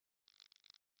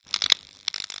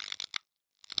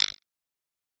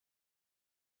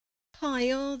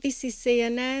Hi all, this is Sia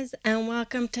Nas and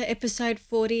welcome to episode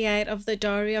 48 of the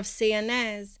Diary of Sia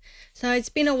Nas. So it's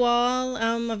been a while,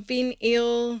 I've been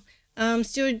ill,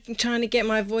 still trying to get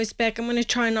my voice back. I'm going to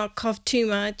try not cough too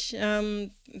much,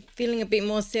 feeling a bit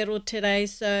more settled today,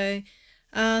 so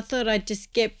I thought I'd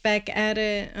just get back at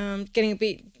it, getting a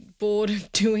bit bored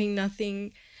of doing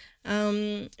nothing.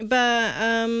 But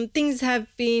things have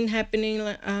been happening,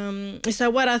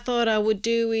 so what I thought I would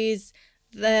do is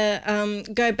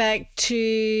go back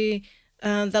to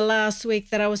the last week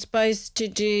that I was supposed to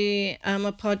do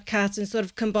a podcast and sort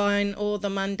of combine all the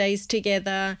Mondays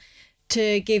together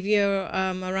to give you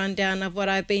a rundown of what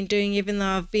I've been doing, even though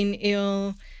I've been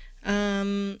ill.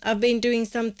 I've been doing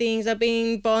some things. I've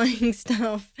been buying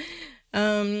stuff.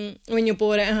 When you're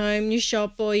bored at home, you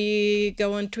shop or you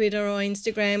go on Twitter or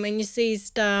Instagram and you see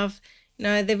stuff. You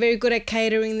know, they're very good at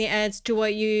catering the ads to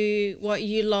what you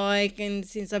like. And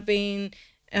since I've been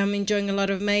enjoying a lot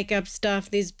of makeup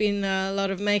stuff, there's been a lot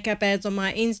of makeup ads on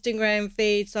my Instagram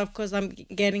feed. So, of course, I'm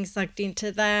getting sucked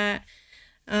into that.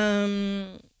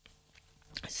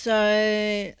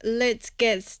 So let's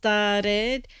get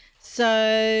started.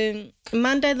 So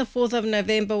Monday the 4th of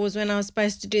November was when I was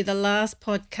supposed to do the last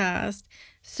podcast.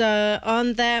 So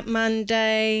on that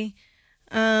Monday,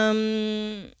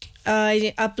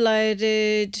 I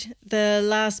uploaded the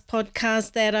last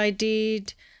podcast that I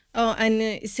did. Oh, and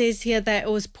it says here that it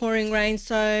was pouring rain.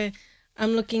 So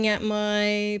I'm looking at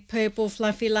my purple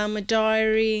fluffy llama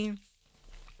diary.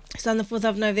 So on the 4th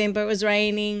of November, it was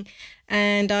raining.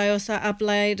 And I also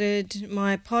uploaded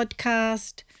my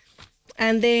podcast.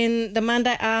 And then the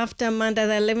Monday after, Monday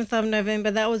the 11th of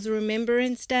November, that was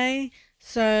Remembrance Day.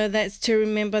 So that's to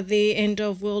remember the end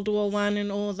of World War One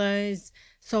and all those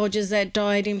soldiers that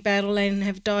died in battle and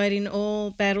have died in all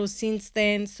battles since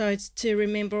then. So it's to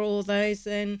remember all those.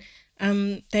 And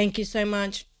thank you so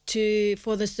much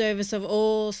for the service of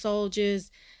all soldiers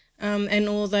and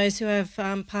all those who have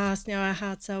passed. Now our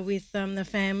hearts are with the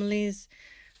families.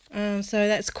 So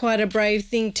that's quite a brave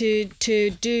thing to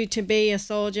do, to be a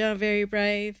soldier, very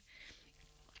brave.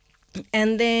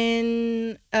 And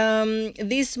then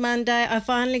this Monday, I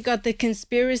finally got the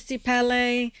conspiracy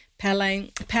palette.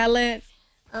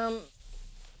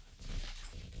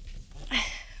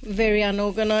 Very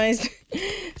unorganized.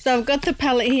 So I've got the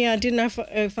palette here. I didn't know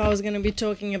if I was going to be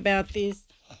talking about this.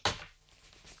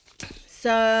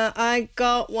 So I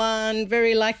got one,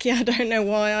 very lucky. I don't know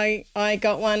why I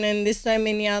got one, and there's so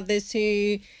many others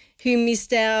who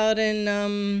missed out,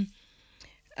 and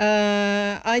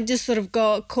I just sort of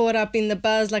got caught up in the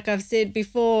buzz, like I've said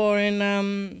before,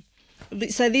 and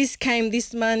so this came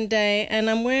this Monday, and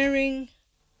I'm wearing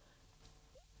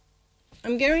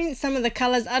some of the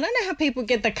colours. I don't know how people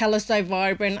get the colour so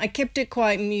vibrant. I kept it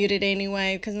quite muted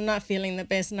anyway because I'm not feeling the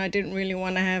best, and I didn't really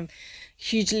want to have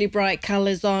hugely bright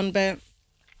colours on, but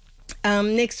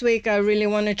next week I really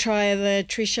want to try the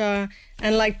Trisha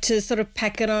and like to sort of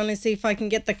pack it on and see if I can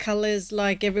get the colours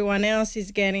like everyone else is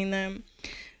getting them.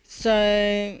 So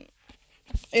it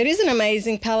is an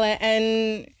amazing palette,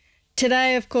 and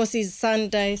today of course is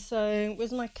Sunday, so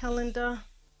where's my calendar?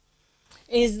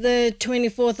 Is the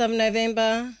 24th of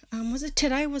November. Was it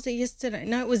today? Was it yesterday?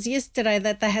 No, it was yesterday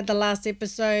that they had the last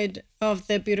episode of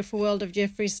The Beautiful World of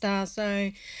Jeffree Star.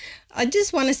 So I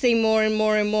just want to see more and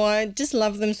more and more. I just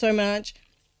love them so much.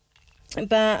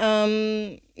 But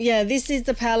yeah, this is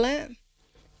the palette,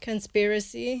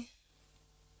 Conspiracy.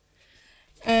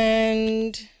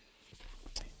 And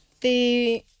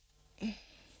the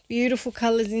beautiful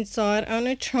colours inside. I'm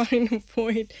going to try and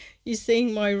avoid you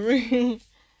seeing my room.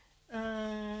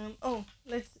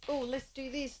 Let's do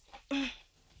this.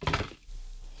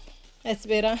 That's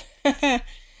better. So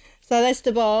that's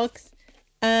the box,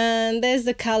 and there's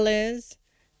the colors,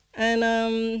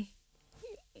 and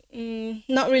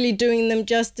not really doing them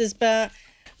justice, but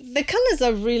the colors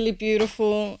are really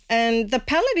beautiful, and the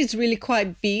palette is really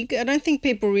quite big. I don't think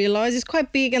people realize it's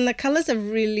quite big, and the colors are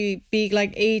really big.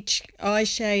 Like each eye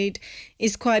shade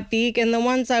is quite big, and the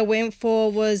ones I went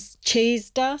for was Cheese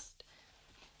Dust.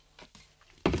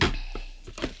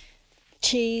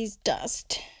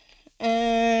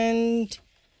 And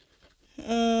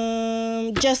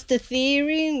Just a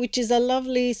Theory, which is a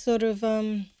lovely sort of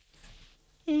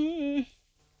you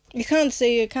can't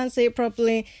see it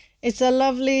properly. It's a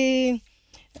lovely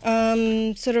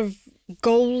sort of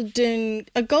golden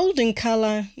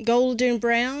color, golden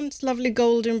brown. It's lovely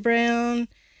golden brown,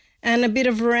 and a bit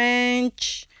of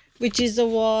ranch, which is a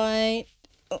white.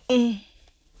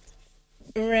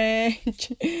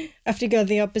 Ranch. I have to go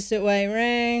the opposite way.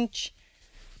 Ranch.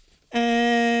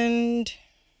 And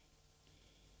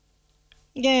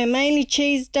Yeah, mainly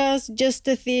cheese dust, just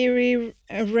a theory,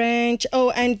 ranch.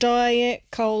 Oh, and diet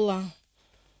cola.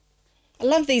 I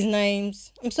love these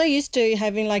names. I'm so used to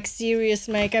having like serious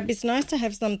makeup. It's nice to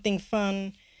have something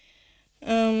fun.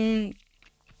 Um,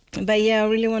 but yeah, I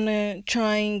really want to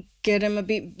try and get them a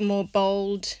bit more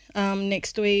bold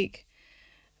next week.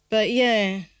 But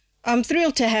yeah, I'm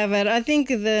thrilled to have it. I think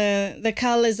the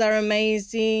colors are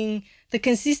amazing. The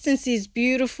consistency is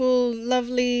beautiful,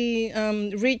 lovely,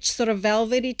 rich sort of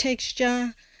velvety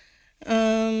texture.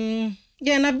 Yeah,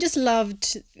 and I've just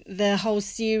loved the whole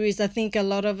series. I think a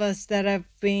lot of us that have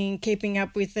been keeping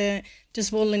up with it,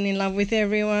 just fallen in love with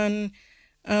everyone.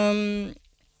 And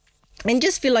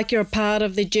just feel like you're a part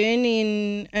of the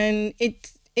journey, and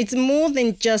it's more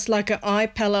than just like an eye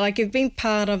palette. Like you've been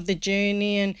part of the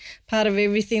journey and part of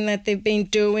everything that they've been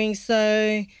doing.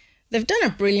 So they've done a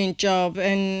brilliant job,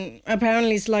 and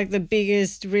apparently it's like the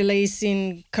biggest release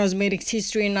in cosmetics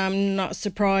history, and I'm not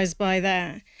surprised by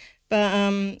that. But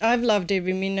I've loved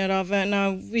every minute of it, and I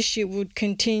wish it would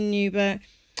continue. But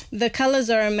the colors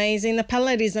are amazing. The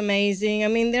palette is amazing. I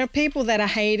mean, there are people that are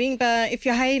hating, but if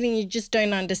you're hating, you just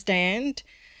don't understand.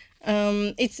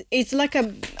 It's like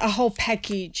a whole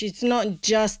package. It's not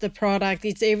just the product.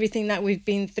 It's everything that we've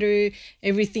been through,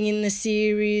 everything in the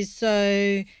series.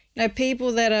 So,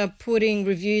 people that are putting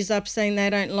reviews up saying they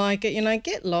don't like it,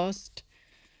 get lost.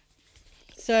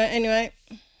 So anyway,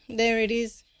 there it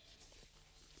is.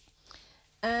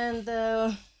 And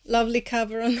the lovely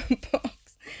cover on the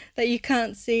box that you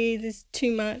can't see. There's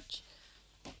too much.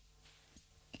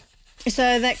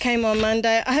 So that came on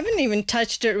Monday. I haven't even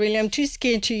touched it really. I'm too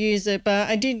scared to use it, but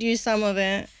I did use some of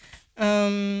it.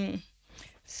 And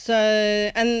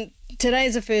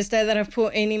today's the first day that I've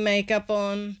put any makeup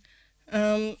on.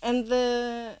 And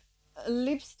the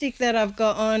lipstick that I've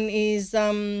got on is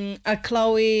a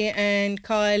Chloe and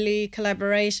Kylie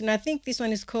collaboration. I think this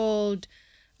one is called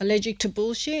Allergic to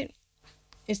Bullshit.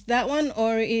 It's that one,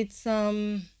 or it's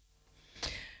Bigger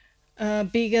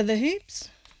the Hoops.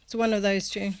 It's one of those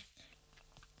two.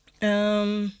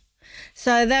 So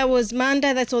that was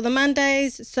Monday. That's all the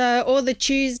Mondays. So all the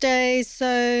Tuesdays.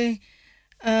 So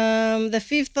the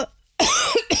 5th of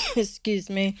excuse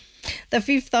me, the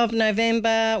 5th of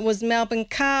November was Melbourne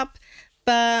Cup,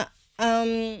 but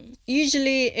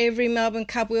usually every Melbourne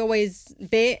Cup we always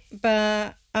bet,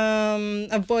 but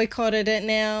I've boycotted it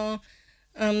now.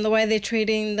 The way they're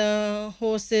treating the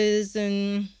horses,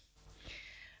 and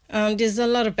there's a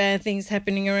lot of bad things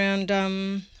happening around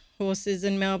horses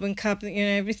and Melbourne Cup.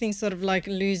 Everything's sort of like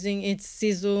losing its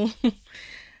sizzle.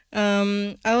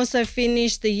 I also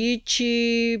finished the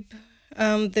YouTube,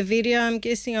 the video, I'm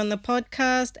guessing, on the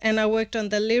podcast, and I worked on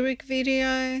the lyric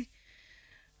video.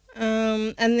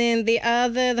 And then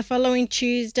the following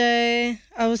Tuesday,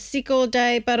 I was sick all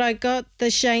day, but I got the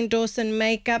Shane Dawson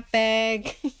makeup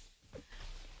bag.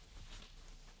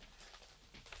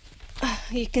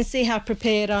 You can see how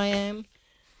prepared I am.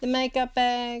 The makeup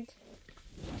bag.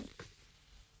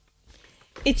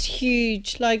 It's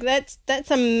huge. Like that's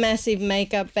a massive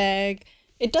makeup bag.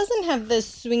 It doesn't have the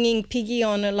swinging piggy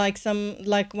on it like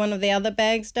one of the other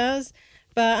bags does.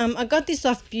 But I got this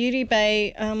off Beauty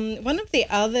Bay. One of the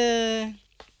other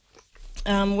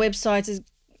websites is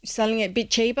selling it a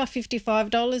bit cheaper,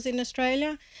 $55 in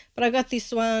Australia. But I got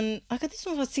this one for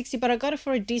 $60, but I got it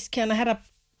for a discount. I had a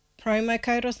promo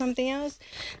code or something else.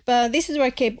 But this is where I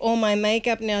keep all my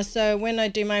makeup now. So when I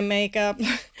do my makeup,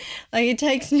 like it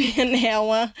takes me an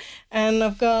hour, and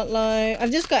I've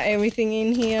just got everything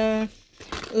in here.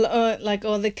 Like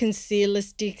all the concealer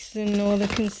sticks and all the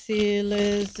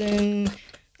concealers and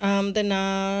the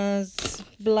NARS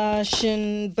blush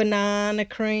and banana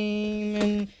cream,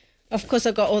 and of course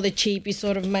I got all the cheapy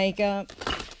sort of makeup.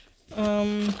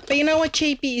 But you know what,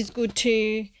 cheapy is good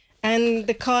too. And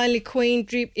the Kylie Queen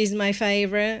drip is my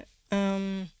favourite.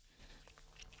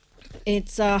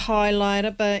 It's a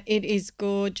highlighter, but it is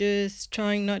gorgeous.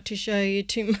 Trying not to show you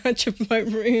too much of my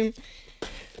room.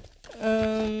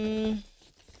 And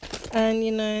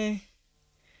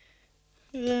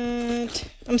that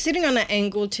I'm sitting on an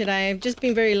angle today. I've just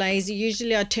been very lazy.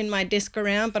 Usually I turn my desk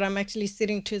around, but I'm actually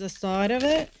sitting to the side of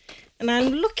it. And I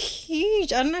look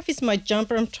huge. I don't know if it's my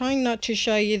jumper. I'm trying not to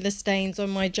show you the stains on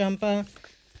my jumper.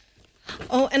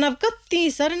 Oh, and I've got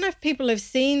this. I don't know if people have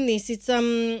seen this. It's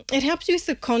it helps you with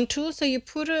the contour. So you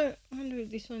put it, I wonder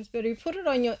if this one's better. You put it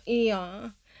on your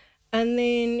ear, and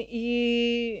then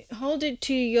you hold it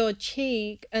to your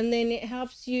cheek, and then it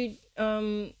helps you,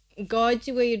 guides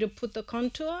you where you to put the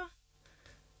contour.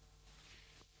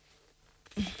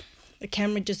 The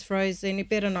camera just froze then. It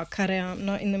better not cut out. I'm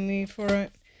not in the mood for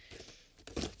it.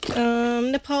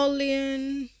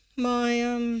 Napoleon,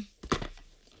 my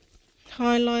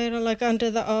highlighter, like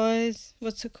under the eyes.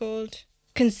 What's it called?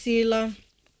 Concealer.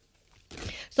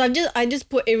 So I just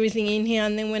put everything in here,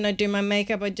 and then when I do my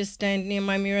makeup, I just stand near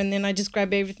my mirror and then I just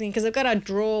grab everything, because I've got a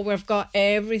drawer where I've got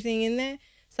everything in there.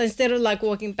 So instead of like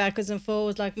walking backwards and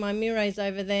forwards, like my mirror is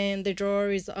over there and the drawer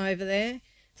is over there.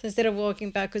 So instead of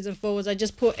walking backwards and forwards, I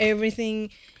just put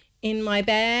everything in my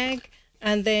bag,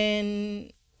 and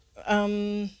then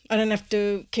I don't have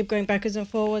to keep going backwards and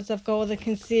forwards. I've got all the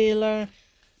concealer,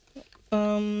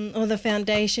 all the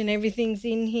foundation, everything's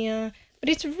in here. But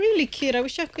it's really cute. I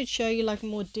wish I could show you like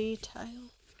more detail.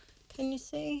 Can you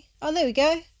see? Oh, there we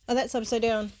go. Oh, that's upside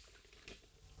down.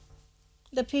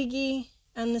 The piggy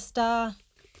and the star.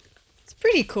 It's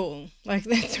pretty cool. Like,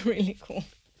 that's really cool.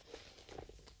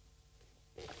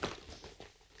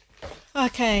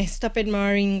 Okay, stop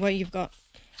admiring what you've got.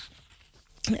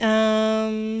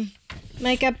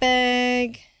 Makeup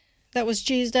bag. That was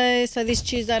Tuesday. So this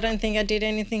Tuesday I don't think I did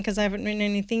anything because I haven't written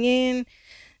anything in.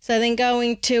 So then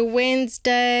going to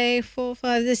Wednesday, the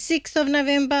 6th of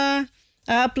November,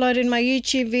 I uploaded my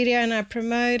YouTube video and I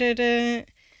promoted it.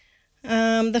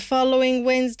 The following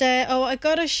Wednesday, I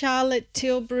got a Charlotte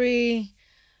Tilbury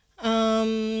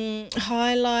highlighter,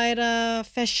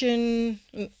 fashion.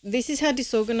 This is how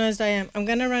disorganized I am. I'm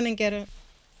going to run and get it.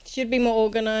 Should be more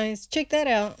organized. Check that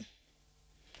out.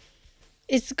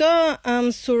 It's got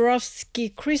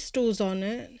Swarovski crystals on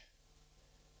it.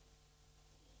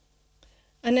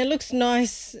 And it looks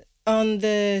nice on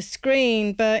the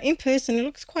screen, but in person it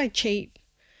looks quite cheap.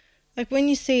 Like when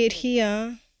you see it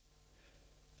here,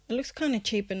 it looks kind of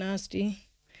cheap and nasty.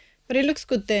 But it looks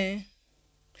good there.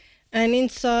 And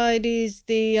inside is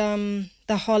the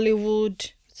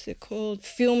Hollywood, what's it called?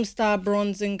 Filmstar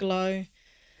Bronze and Glow.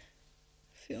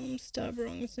 Filmstar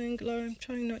Bronze and Glow. I'm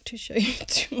trying not to show you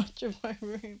too much of my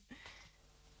room.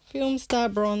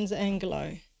 Filmstar Bronze and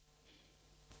Glow.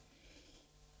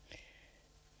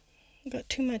 Got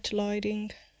too much lighting.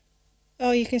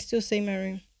 Oh, you can still see my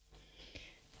room.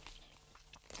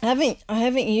 I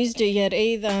haven't used it yet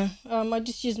either. I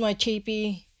just use my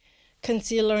cheapy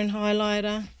concealer and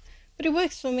highlighter, but it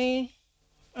works for me.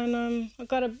 And I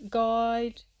got a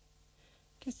guide.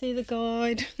 You can see the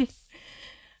guide.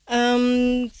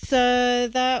 So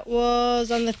that was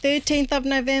on the 13th of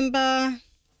November.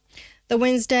 The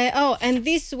Wednesday, and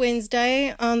this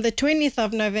Wednesday on the 20th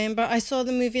of November, I saw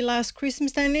the movie Last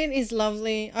Christmas, and it is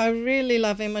lovely. I really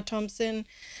love Emma Thompson.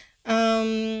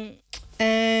 And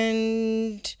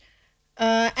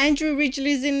Andrew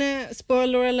Ridgeley's in it.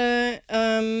 Spoiler alert.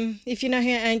 If you know who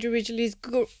Andrew Ridgeley is,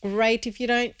 great. If you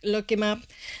don't, look him up.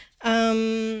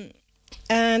 And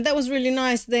that was really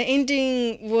nice. The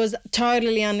ending was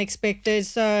totally unexpected,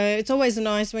 so it's always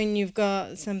nice when you've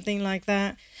got something like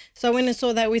that. So I went and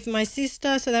saw that with my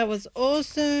sister, so that was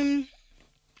awesome.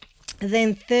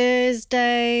 Then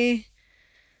Thursday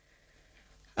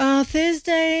on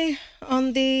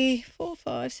the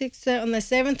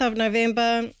 7th of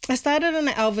November, I started on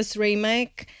an Elvis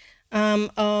remake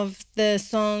of the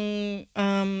song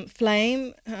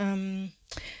Flame.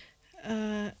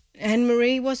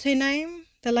 Anne-Marie was her name,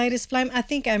 the latest Flame. I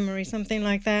think Anne-Marie, something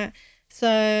like that.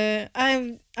 So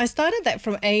I started that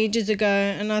from ages ago,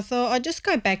 and I thought I'd just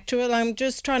go back to it. I'm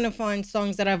just trying to find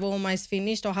songs that I've almost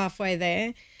finished or halfway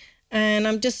there, and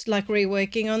I'm just like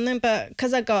reworking on them. But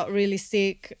because I got really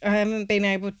sick, I haven't been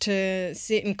able to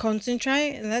sit and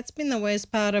concentrate, and that's been the worst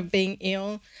part of being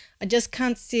ill. I just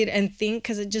can't sit and think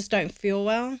because I just don't feel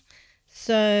well.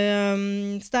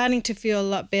 So starting to feel a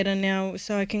lot better now,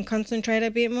 so I can concentrate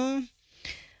a bit more.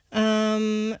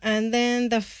 And then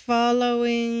the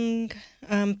following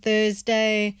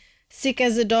Thursday, sick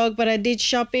as a dog, but I did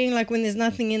shopping, like when there's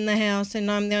nothing in the house and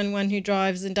I'm the only one who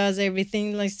drives and does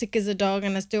everything, like sick as a dog,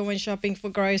 and I still went shopping for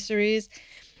groceries.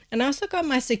 And I also got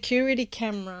my security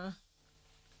camera.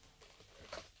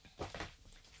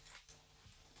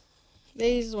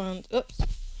 These ones. Oops.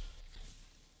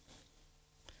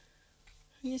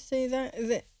 You see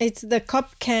that? It's the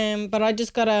cop cam, but I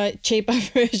just got a cheaper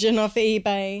version off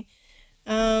eBay.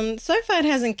 So far it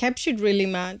hasn't captured really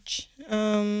much.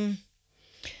 I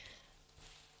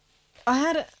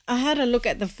had a look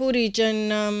at the footage,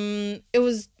 and it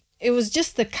was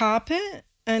just the carpet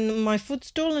and my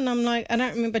footstool, and I'm like, I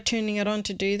don't remember turning it on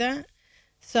to do that.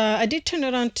 So I did turn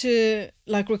it on to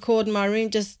like record my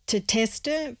room just to test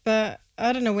it, but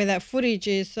I don't know where that footage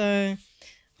is, so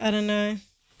I don't know.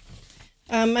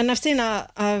 And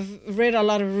I've read a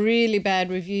lot of really bad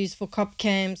reviews for cop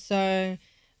cams. So,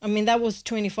 I mean, that was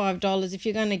 $25. If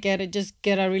you're going to get it, just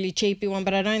get a really cheapy one.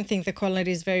 But I don't think the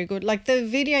quality is very good. Like the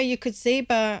video you could see,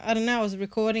 but I don't know, I was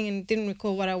recording and it didn't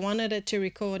record what I wanted it to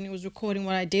record. And it was recording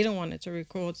what I didn't want it to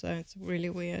record. So it's really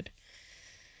weird.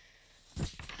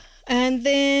 And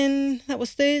then that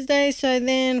was Thursday. So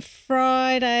then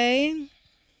Friday,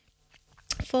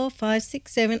 4, 5,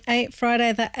 6, 7, 8,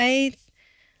 Friday the 8th.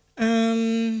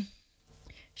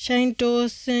 Shane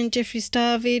Dawson, Jeffree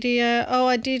Star video. Oh,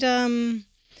 I did a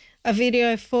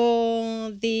video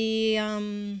for the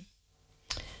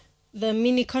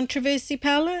mini controversy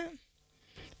palette.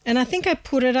 And I think I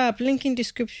put it up. Link in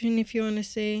description if you want to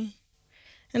see.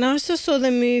 And I also saw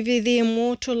the movie The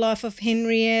Immortal Life of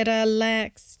Henrietta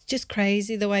Lacks. Just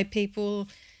crazy the way people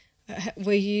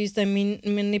were used and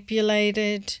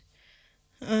manipulated.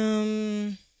 Yeah,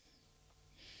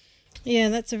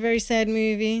 that's a very sad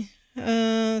movie.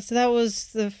 So that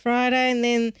was the Friday. And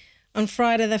then on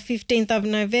Friday the 15th of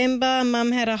November,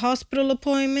 Mum had a hospital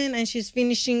appointment and she's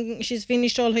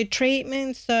finished all her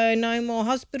treatments, so no more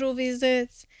hospital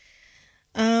visits.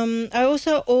 I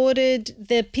also ordered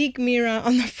the pig mirror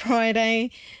on the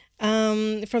Friday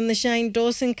from the Shane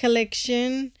Dawson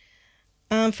collection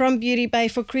from Beauty Bay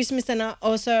for Christmas, and I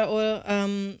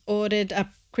also ordered a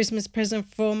Christmas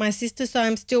present for my sister, so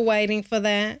I'm still waiting for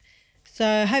that.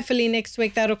 So hopefully next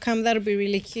week that'll come. That'll be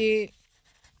really cute.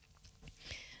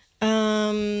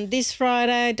 This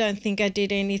Friday I don't think I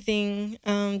did anything.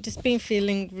 Just been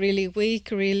feeling really weak,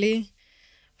 really.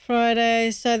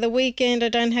 Friday. So the weekend I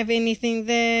don't have anything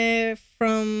there.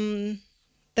 From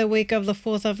the week of the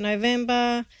 4th of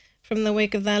November. From the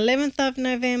week of the 11th of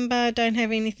November, I don't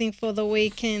have anything for the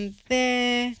weekend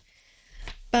there.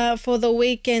 But for the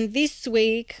weekend this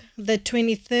week, the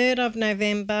 23rd of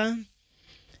November,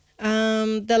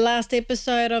 the last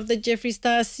episode of the Jeffree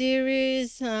Star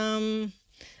series,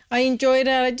 I enjoyed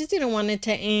it. I just didn't want it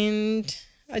to end.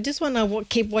 I just want to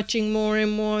keep watching more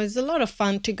and more. It's a lot of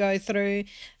fun to go through.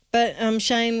 But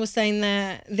Shane was saying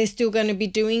that they're still going to be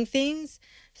doing things.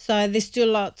 So there's still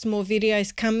lots more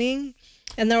videos coming.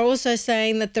 And they're also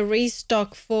saying that the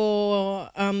restock for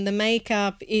the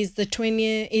makeup is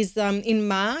in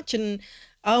March. And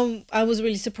I was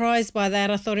really surprised by that.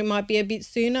 I thought it might be a bit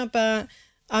sooner. But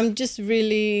I'm just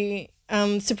really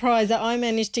surprised that I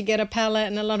managed to get a palette,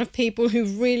 and a lot of people who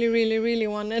really, really, really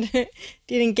wanted it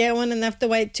didn't get one, and they have to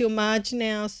wait till March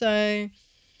now. So,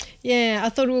 yeah, I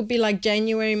thought it would be like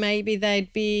January maybe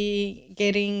they'd be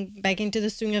getting back into the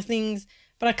swing of things.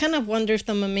 But I kind of wonder if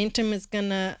the momentum is going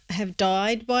to have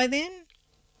died by then.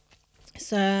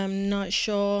 So I'm not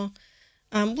sure.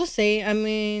 We'll see. I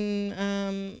mean,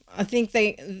 I think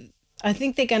they're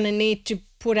going to need to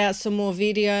put out some more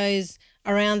videos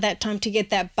around that time to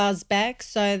get that buzz back,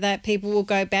 so that people will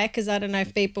go back, because I don't know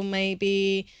if people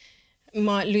maybe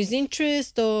might lose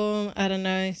interest, or I don't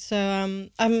know. So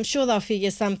I'm sure they'll figure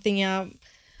something out.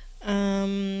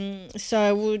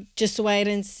 So we'll just wait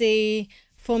and see.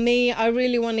 For me, I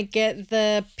really want to get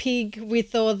the pig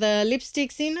with all the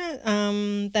lipsticks in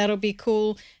it. That'll be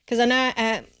cool, because I know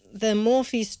at the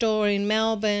Morphe store in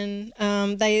Melbourne,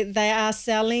 they are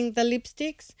selling the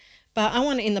lipsticks, but I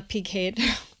want it in the pig head.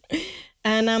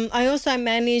 And I also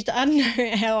managed, I don't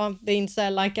know how I've been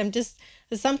so lucky.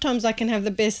 Sometimes I can have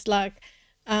the best luck.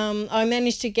 I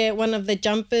managed to get one of the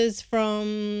jumpers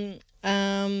from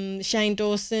Shane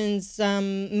Dawson's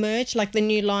merch, like the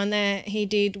new line that he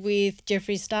did with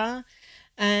Jeffree Star.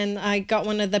 And I got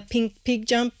one of the pink pig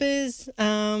jumpers.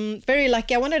 Very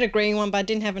lucky. I wanted a green one, but I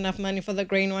didn't have enough money for the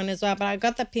green one as well. But I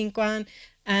got the pink one,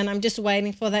 and I'm just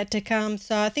waiting for that to come.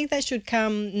 So I think that should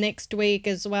come next week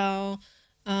as well.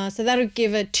 So that'll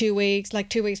give it 2 weeks, like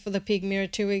 2 weeks for the pig mirror,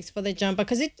 2 weeks for the jumper,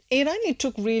 because it only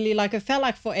took really, like, it felt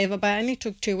like forever, but it only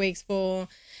took 2 weeks for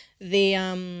the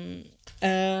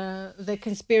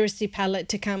conspiracy palette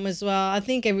to come as well. I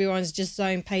think everyone's just so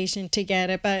impatient to get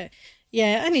it, but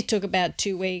yeah, it only took about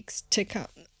 2 weeks to come.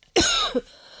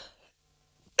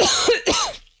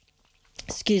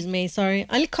 Excuse me, sorry.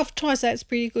 I only coughed twice, that's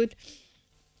pretty good.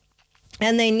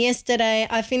 And then yesterday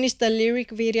I finished the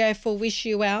lyric video for Wish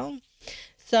You Well.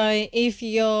 So if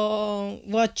you're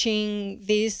watching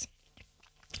this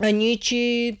on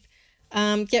YouTube,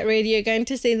 get ready, you're going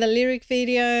to see the lyric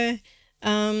video.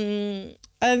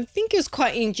 I think it was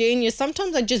quite ingenious.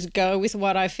 Sometimes I just go with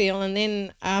what I feel, and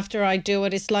then after I do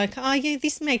it, it's like, oh yeah,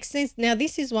 this makes sense. Now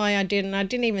this is why I did, and I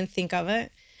didn't even think of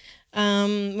it.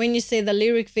 When you see the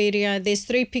lyric video, there's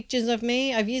 3 pictures of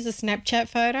me. I've used a Snapchat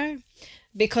photo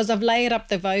because I've layered up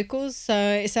the vocals, so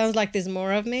it sounds like there's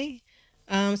more of me.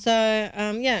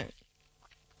 Yeah,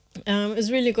 it was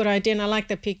a really good idea, and I like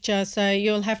the picture. So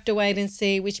you'll have to wait and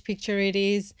see which picture it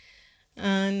is,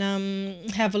 and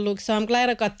have a look. So I'm glad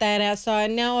I got that out. So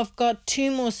now I've got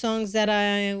 2 more songs that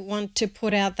I want to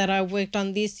put out that I worked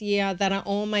on this year that are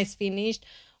almost finished.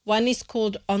 One is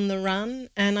called On the Run,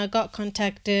 and I got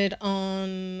contacted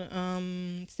on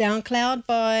SoundCloud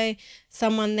by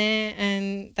someone there,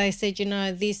 and they said,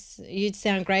 you'd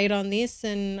sound great on this,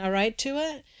 and I wrote to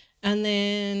it. And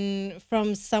then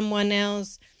from someone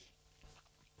else,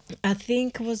 I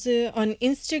think was it on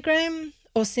Instagram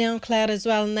or SoundCloud as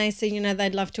well, and they said,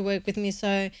 they'd love to work with me.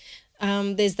 So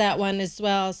there's that one as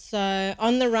well. So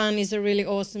On the Run is a really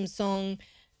awesome song.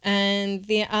 And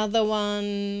the other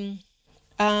one,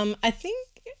 I think,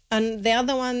 and the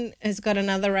other one has got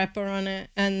another rapper on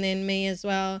it, and then me as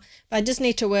well. But I just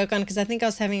need to work on it because I think I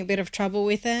was having a bit of trouble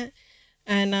with it.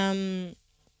 And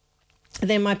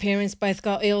then my parents both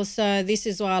got ill, so this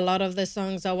is why a lot of the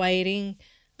songs are waiting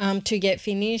to get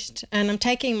finished. And I'm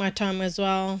taking my time as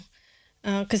well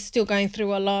because still going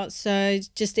through a lot, so it's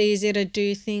just easier to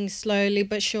do things slowly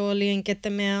but surely and get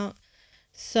them out.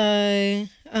 So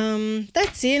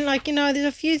that's it. There's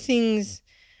a few things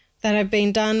that have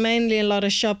been done, mainly a lot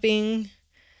of shopping.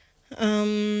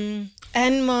 And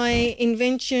my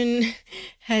invention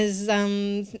has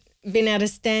been at a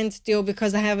standstill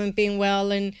because I haven't been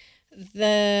well, and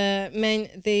the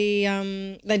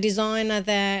designer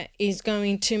that is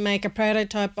going to make a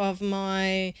prototype of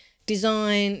my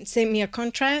design sent me a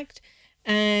contract,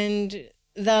 and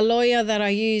the lawyer that I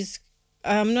use,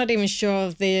 I'm not even sure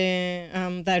of the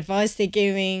advice they're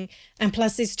giving, and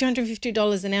plus it's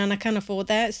 $250 an hour and I can't afford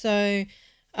that, so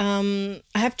I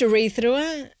have to read through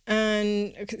it.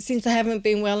 And since I haven't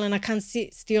been well and I can't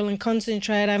sit still and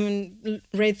concentrate, I haven't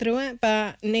read through it.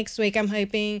 But next week I'm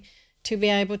hoping to be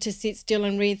able to sit still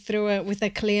and read through it with a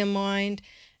clear mind.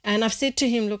 And I've said to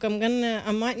him, look, I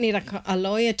might need a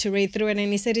lawyer to read through it.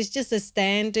 And he said it's just a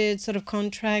standard sort of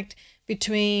contract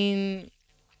between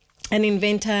an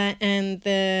inventor and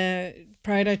the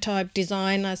prototype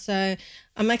designer. So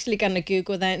I'm actually going to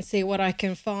Google that and see what I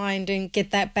can find and get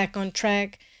that back on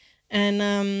track. And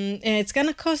it's going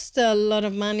to cost a lot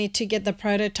of money to get the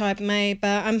prototype made,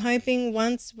 but I'm hoping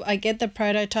once I get the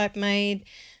prototype made,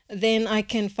 then I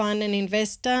can find an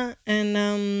investor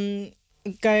and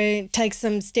go take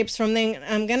some steps from there.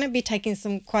 I'm going to be taking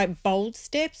some quite bold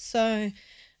steps. So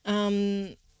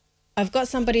I've got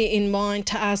somebody in mind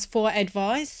to ask for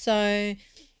advice. So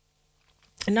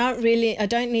I don't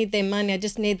need their money. I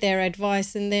just need their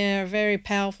advice. And they're a very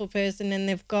powerful person and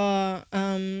they've got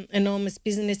enormous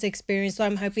business experience. So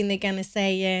I'm hoping they're going to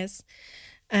say yes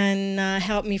and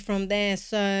help me from there.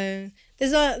 So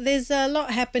there's a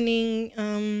lot happening,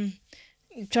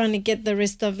 trying to get the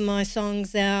rest of my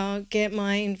songs out, get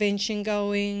my invention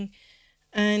going,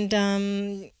 and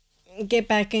get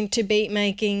back into beat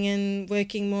making and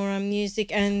working more on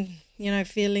music and,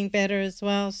 feeling better as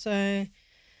well. So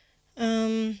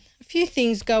a few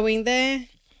things going there.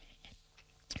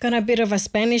 Got a bit of a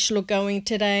Spanish look going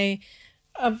today.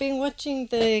 I've been watching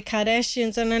the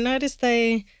Kardashians and I noticed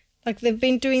they've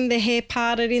been doing the hair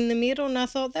parted in the middle, and I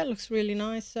thought that looks really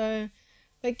nice. So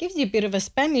it gives you a bit of a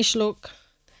Spanish look.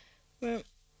 Well,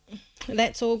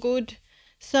 that's all good.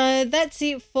 So that's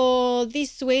it for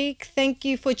this week. Thank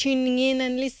you for tuning in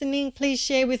and listening. Please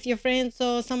share with your friends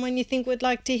or someone you think would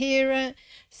like to hear it.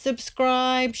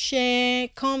 Subscribe, share,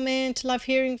 comment. Love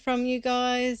hearing from you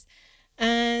guys.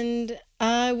 And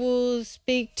I will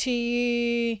speak to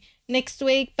you next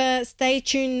week, but stay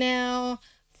tuned now.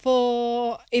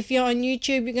 If you're on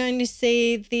YouTube, you're going to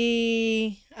see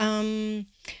the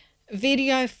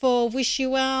video for Wish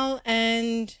You Well,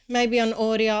 and maybe on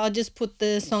audio I'll just put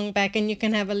the song back and you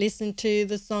can have a listen to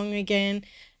the song again,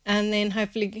 and then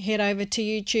hopefully head over to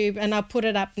YouTube and I'll put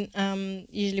it up,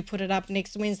 usually put it up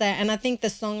next Wednesday, and I think the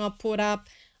song I'll put up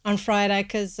on Friday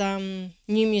because New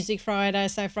Music Friday,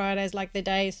 so Friday is like the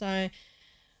day. So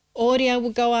audio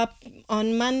will go up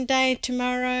on Monday,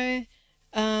 tomorrow.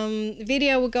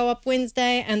 Video will go up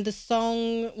Wednesday and the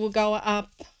song will go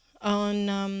up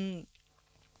on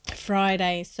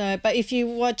Friday. So, but if you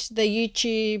watch the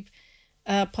YouTube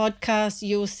podcast,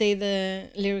 you'll see the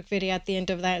lyric video at the end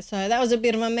of that. So that was a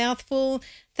bit of a mouthful.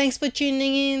 Thanks for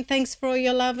tuning in. Thanks for all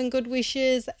your love and good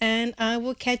wishes, and I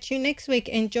will catch you next week.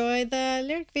 Enjoy the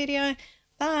lyric video.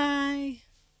 Bye.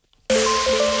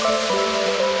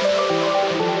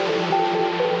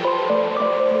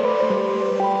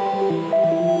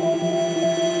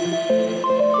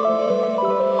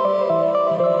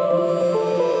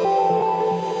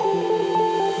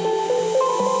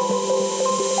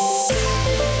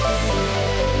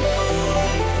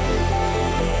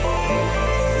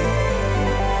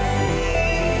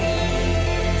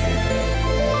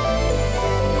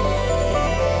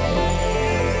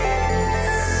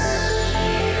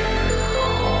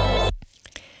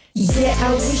 Yeah,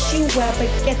 I wish you well,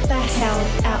 but get the hell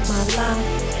out my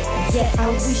life. Yeah, I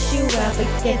wish you well, but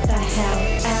get the hell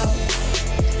out.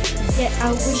 Yeah,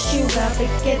 I wish you well,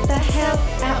 but get the hell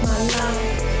out my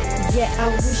life. Yeah, I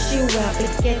wish you well,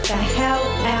 but get the hell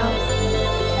out.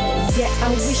 Yeah, I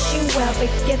wish you well, but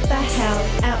get the hell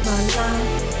out my life.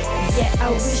 Yeah,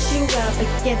 I wish you well, but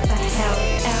get the hell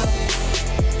out.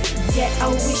 Yeah, I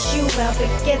wish you well,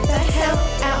 but get the hell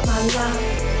out my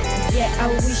life. Yeah, I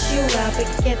wish you well, but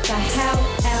get the hell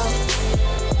out.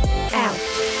 Out,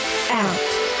 out,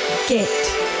 get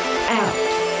out,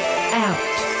 out,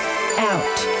 out,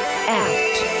 out,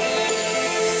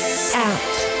 out,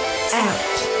 out,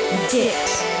 get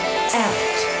out,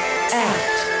 out,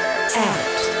 out,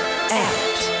 out.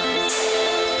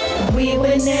 We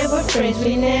were never friends,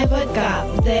 we never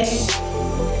got there.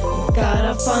 Got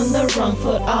off on the wrong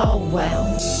foot, oh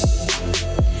well.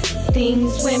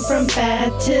 Things went from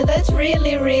bad to that's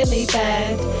really, really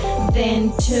bad,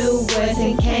 then to worse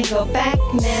and can't go back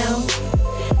now.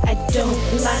 I don't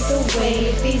like the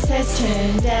way this has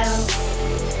turned out.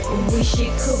 Wish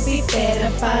it could be better,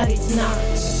 but it's not.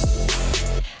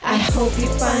 I hope you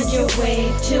find your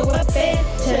way to a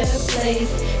better place,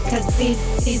 'cause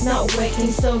this is not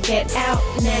working, so get out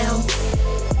now.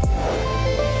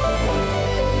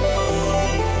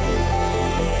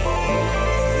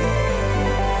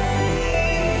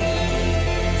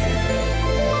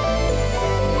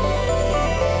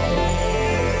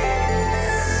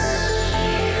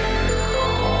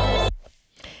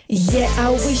 Yeah,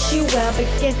 I wish you well, but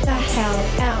get the hell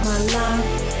out my life.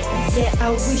 Yeah,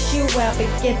 I wish you well, but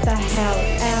get the hell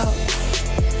out.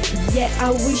 Yeah,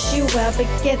 I wish you well, but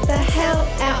get the hell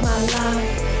out my life.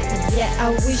 Yeah, I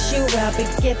wish you well, but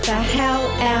get the hell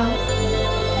out.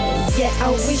 Yeah,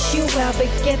 I wish you well,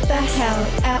 but get the hell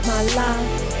out my life.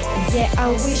 Yeah, I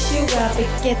wish you well, but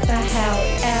get the hell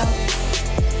out.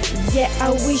 Yeah,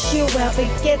 I wish you well,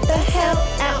 but get the hell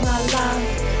out my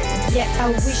life. Yeah, I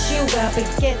wish you well, but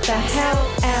get the hell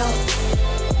out.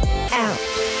 Out,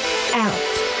 out,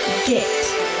 get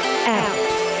out,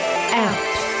 out,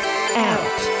 out,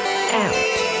 out,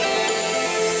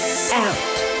 out,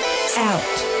 out,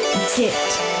 get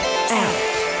out,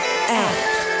 out,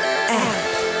 out,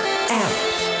 out.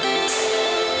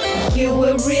 You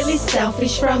were really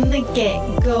selfish from the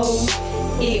get-go.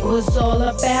 It was all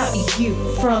about you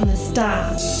from the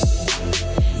start.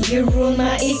 You ruined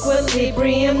my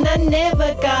equilibrium, I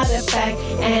never got it back,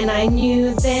 and I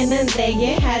knew then and there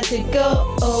you had to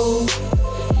go.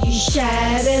 You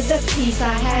shattered the peace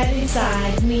I had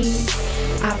inside me.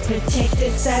 I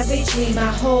protected savagely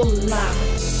my whole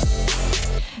life.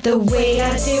 The way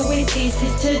I deal with this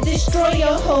is to destroy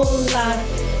your whole life.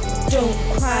 Don't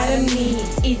cry to me,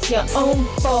 it's your own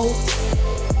fault.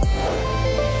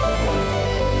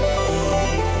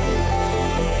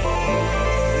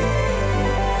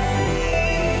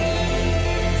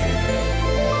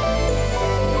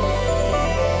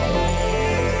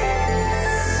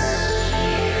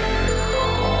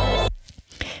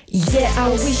 Yeah, I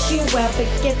wish you well, but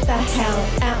get the hell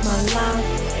out my life.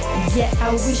 Yeah,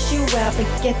 I wish you well, but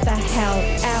get the hell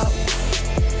out.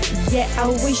 Yeah, I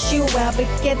wish you well, but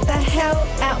get the hell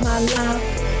out my life.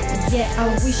 Yeah, I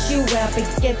wish you well,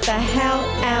 but get the hell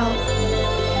out.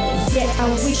 Yeah, I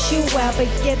wish you well, but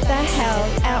get the hell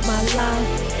out my life.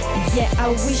 Yeah, I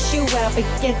wish you well, but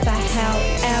get the hell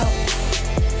out.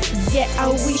 Yeah, I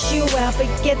wish you well, but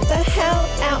get the hell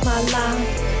out my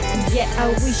life. Yeah, I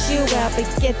wish you well,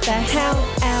 but get the hell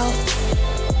out.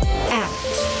 Out.